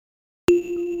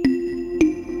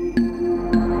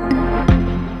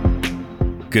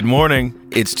Good morning.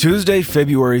 It's Tuesday,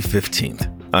 February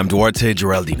 15th. I'm Duarte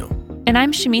Geraldino. And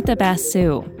I'm Shamita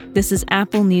Basu. This is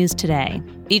Apple News Today.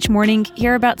 Each morning,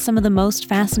 hear about some of the most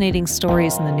fascinating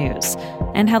stories in the news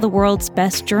and how the world's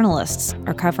best journalists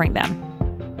are covering them.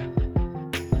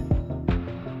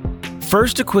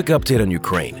 First, a quick update on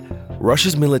Ukraine.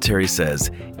 Russia's military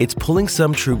says it's pulling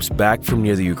some troops back from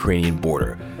near the Ukrainian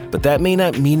border, but that may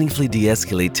not meaningfully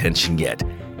de-escalate tension yet.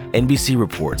 NBC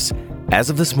reports, as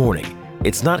of this morning,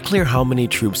 it's not clear how many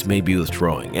troops may be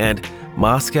withdrawing, and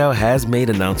Moscow has made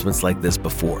announcements like this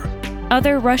before.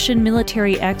 Other Russian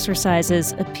military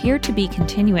exercises appear to be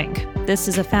continuing. This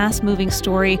is a fast-moving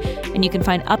story, and you can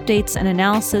find updates and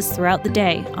analysis throughout the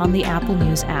day on the Apple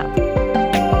News app.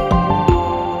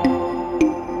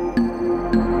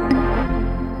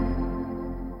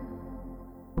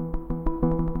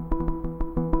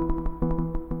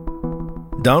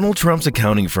 Donald Trump's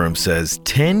accounting firm says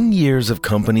 10 years of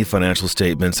company financial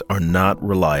statements are not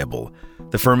reliable.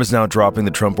 The firm is now dropping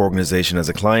the Trump Organization as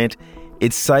a client.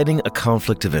 It's citing a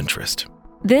conflict of interest.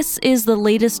 This is the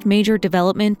latest major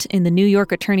development in the New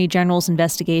York Attorney General's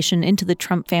investigation into the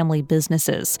Trump family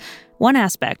businesses. One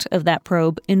aspect of that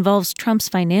probe involves Trump's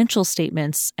financial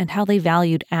statements and how they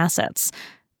valued assets.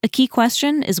 A key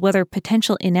question is whether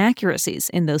potential inaccuracies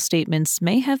in those statements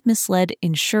may have misled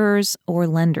insurers or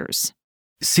lenders.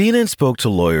 CNN spoke to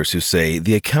lawyers who say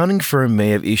the accounting firm may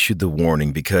have issued the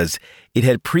warning because it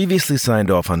had previously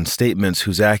signed off on statements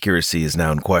whose accuracy is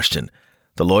now in question.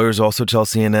 The lawyers also tell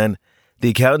CNN the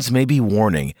accountants may be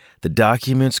warning the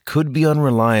documents could be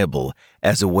unreliable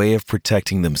as a way of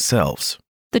protecting themselves.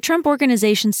 The Trump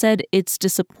Organization said it's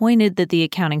disappointed that the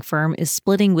accounting firm is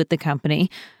splitting with the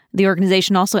company. The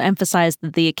organization also emphasized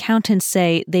that the accountants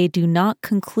say they do not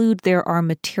conclude there are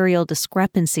material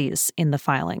discrepancies in the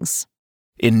filings.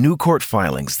 In new court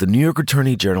filings, the New York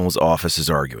Attorney General's office is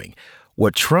arguing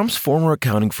what Trump's former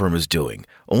accounting firm is doing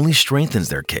only strengthens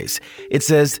their case. It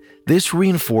says this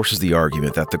reinforces the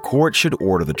argument that the court should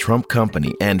order the Trump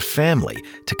company and family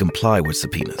to comply with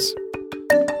subpoenas.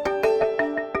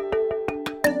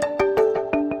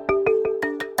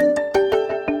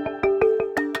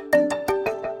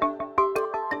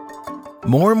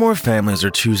 More and more families are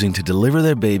choosing to deliver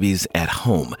their babies at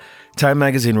home. Time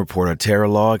magazine reporter Tara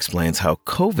Law explains how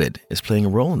COVID is playing a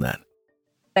role in that.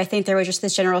 I think there was just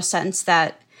this general sense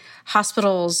that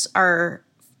hospitals are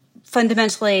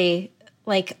fundamentally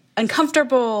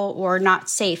uncomfortable or not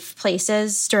safe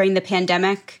places during the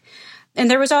pandemic. And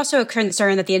there was also a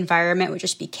concern that the environment would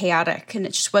just be chaotic and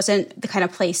it just wasn't the kind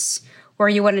of place where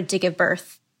you wanted to give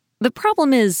birth. The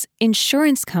problem is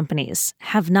insurance companies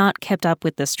have not kept up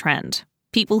with this trend.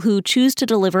 People who choose to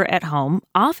deliver at home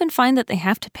often find that they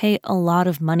have to pay a lot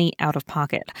of money out of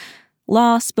pocket.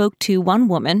 Law spoke to one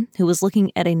woman who was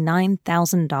looking at a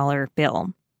 $9,000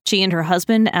 bill. She and her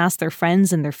husband asked their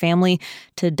friends and their family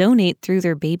to donate through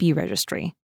their baby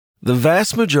registry. The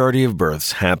vast majority of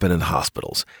births happen in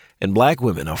hospitals, and Black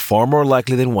women are far more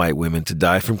likely than white women to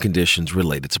die from conditions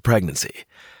related to pregnancy.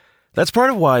 That's part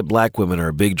of why Black women are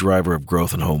a big driver of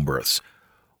growth in home births.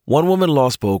 One woman Law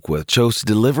spoke with chose to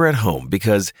deliver at home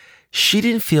because she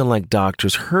didn't feel like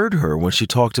doctors heard her when she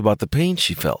talked about the pain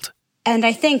she felt. And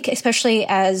I think, especially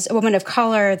as a woman of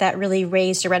color, that really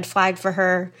raised a red flag for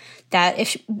her,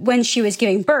 that when she was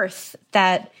giving birth,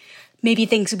 that maybe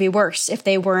things would be worse if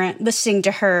they weren't listening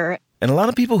to her. And a lot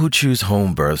of people who choose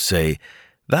home births say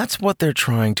that's what they're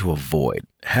trying to avoid,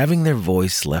 having their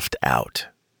voice left out.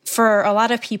 For a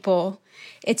lot of people,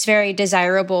 it's very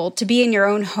desirable to be in your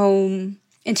own home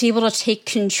and to be able to take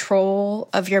control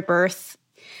of your birth,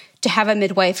 to have a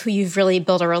midwife who you've really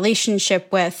built a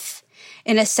relationship with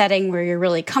in a setting where you're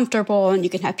really comfortable and you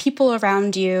can have people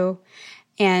around you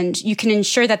and you can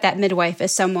ensure that that midwife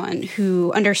is someone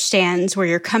who understands where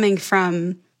you're coming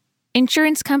from.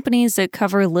 Insurance companies that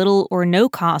cover little or no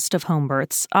cost of home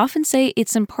births often say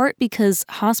it's in part because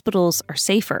hospitals are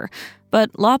safer.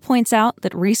 But Law points out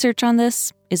that research on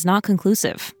this is not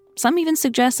conclusive. Some even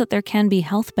suggest that there can be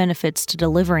health benefits to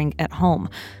delivering at home.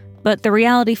 But the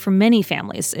reality for many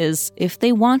families is if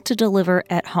they want to deliver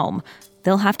at home,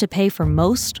 they'll have to pay for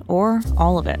most or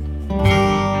all of it.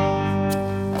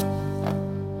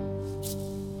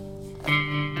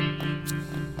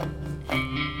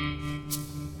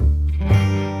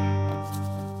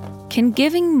 Can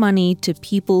giving money to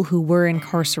people who were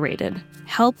incarcerated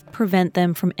help prevent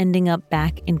them from ending up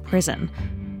back in prison?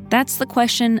 That's the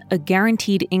question a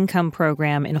guaranteed income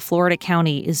program in a Florida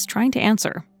county is trying to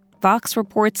answer. Vox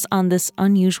reports on this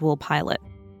unusual pilot.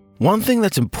 One thing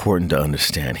that's important to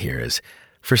understand here is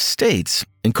For states,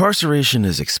 incarceration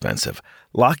is expensive.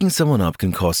 Locking someone up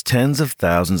can cost tens of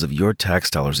thousands of your tax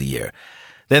dollars a year.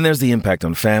 Then there's the impact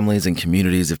on families and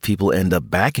communities if people end up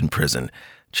back in prison.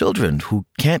 Children who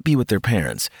can't be with their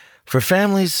parents. For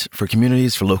families, for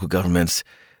communities, for local governments,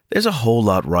 there's a whole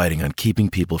lot riding on keeping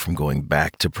people from going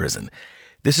back to prison.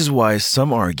 This is why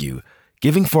some argue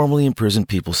giving formerly imprisoned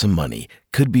people some money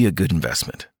could be a good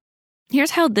investment.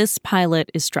 Here's how this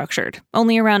pilot is structured.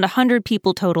 Only around 100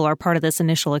 people total are part of this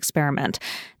initial experiment.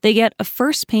 They get a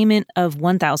first payment of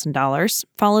 $1,000,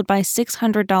 followed by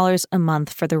 $600 a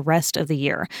month for the rest of the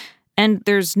year. And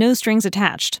there's no strings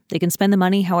attached. They can spend the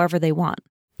money however they want.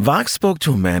 Vox spoke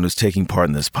to a man who's taking part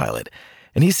in this pilot,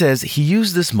 and he says he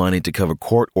used this money to cover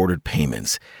court-ordered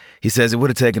payments. He says it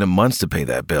would have taken him months to pay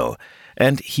that bill.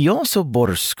 And he also bought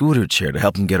a scooter chair to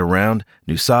help him get around,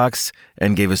 new socks,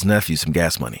 and gave his nephew some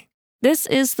gas money. This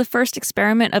is the first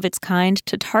experiment of its kind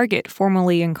to target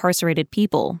formerly incarcerated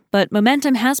people, but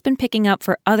momentum has been picking up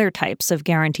for other types of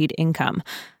guaranteed income.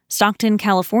 Stockton,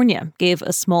 California, gave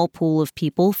a small pool of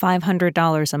people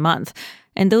 $500 a month,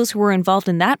 and those who were involved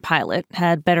in that pilot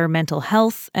had better mental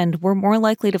health and were more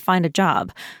likely to find a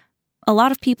job. A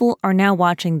lot of people are now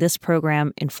watching this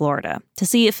program in Florida to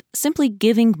see if simply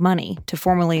giving money to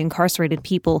formerly incarcerated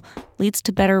people leads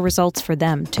to better results for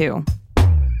them, too.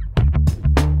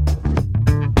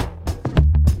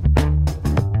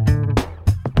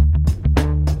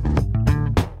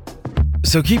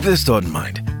 So keep this thought in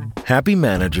mind. Happy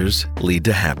managers lead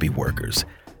to happy workers.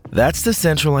 That's the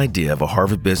central idea of a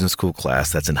Harvard Business School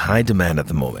class that's in high demand at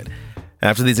the moment.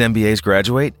 After these MBAs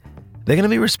graduate, they're going to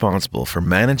be responsible for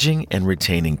managing and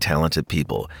retaining talented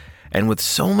people. And with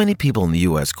so many people in the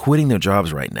U.S. quitting their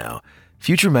jobs right now,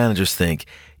 future managers think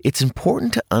it's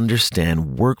important to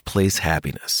understand workplace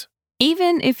happiness.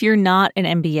 Even if you're not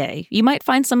an MBA, you might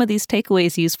find some of these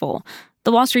takeaways useful.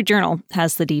 The Wall Street Journal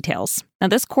has the details. Now,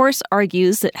 this course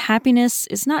argues that happiness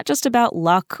is not just about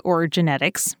luck or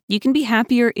genetics. You can be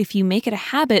happier if you make it a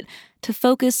habit to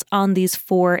focus on these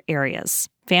 4 areas: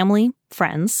 family,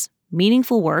 friends,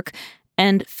 meaningful work,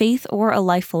 and faith or a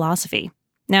life philosophy.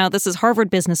 Now, this is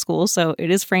Harvard Business School, so it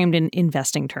is framed in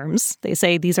investing terms. They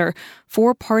say these are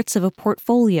 4 parts of a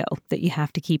portfolio that you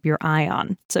have to keep your eye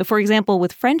on. So, for example,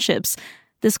 with friendships,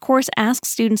 this course asks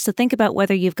students to think about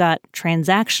whether you've got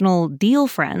transactional deal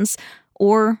friends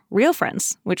or real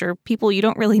friends, which are people you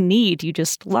don't really need, you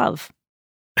just love.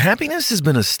 Happiness has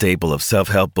been a staple of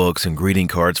self-help books and greeting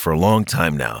cards for a long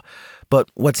time now.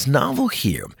 But what's novel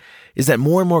here is that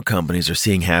more and more companies are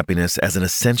seeing happiness as an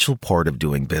essential part of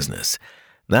doing business.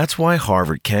 That's why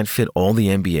Harvard can't fit all the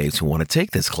MBAs who want to take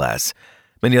this class.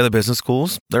 Many other business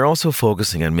schools, they're also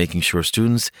focusing on making sure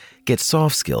students get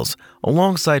soft skills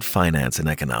alongside finance and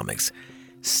economics.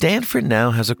 Stanford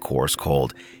now has a course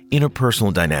called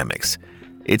Interpersonal Dynamics.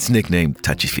 It's nicknamed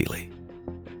Touchy-Feely.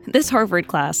 This Harvard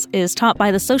class is taught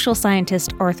by the social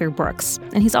scientist Arthur Brooks,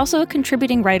 and he's also a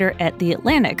contributing writer at The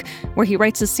Atlantic, where he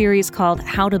writes a series called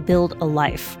How to Build a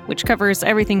Life, which covers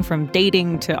everything from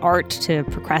dating to art to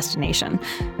procrastination.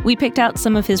 We picked out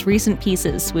some of his recent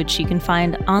pieces, which you can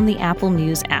find on the Apple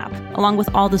News app, along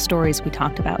with all the stories we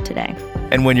talked about today.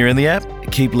 And when you're in the app,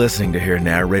 keep listening to hear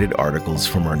narrated articles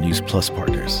from our News Plus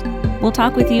partners. We'll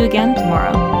talk with you again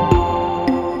tomorrow.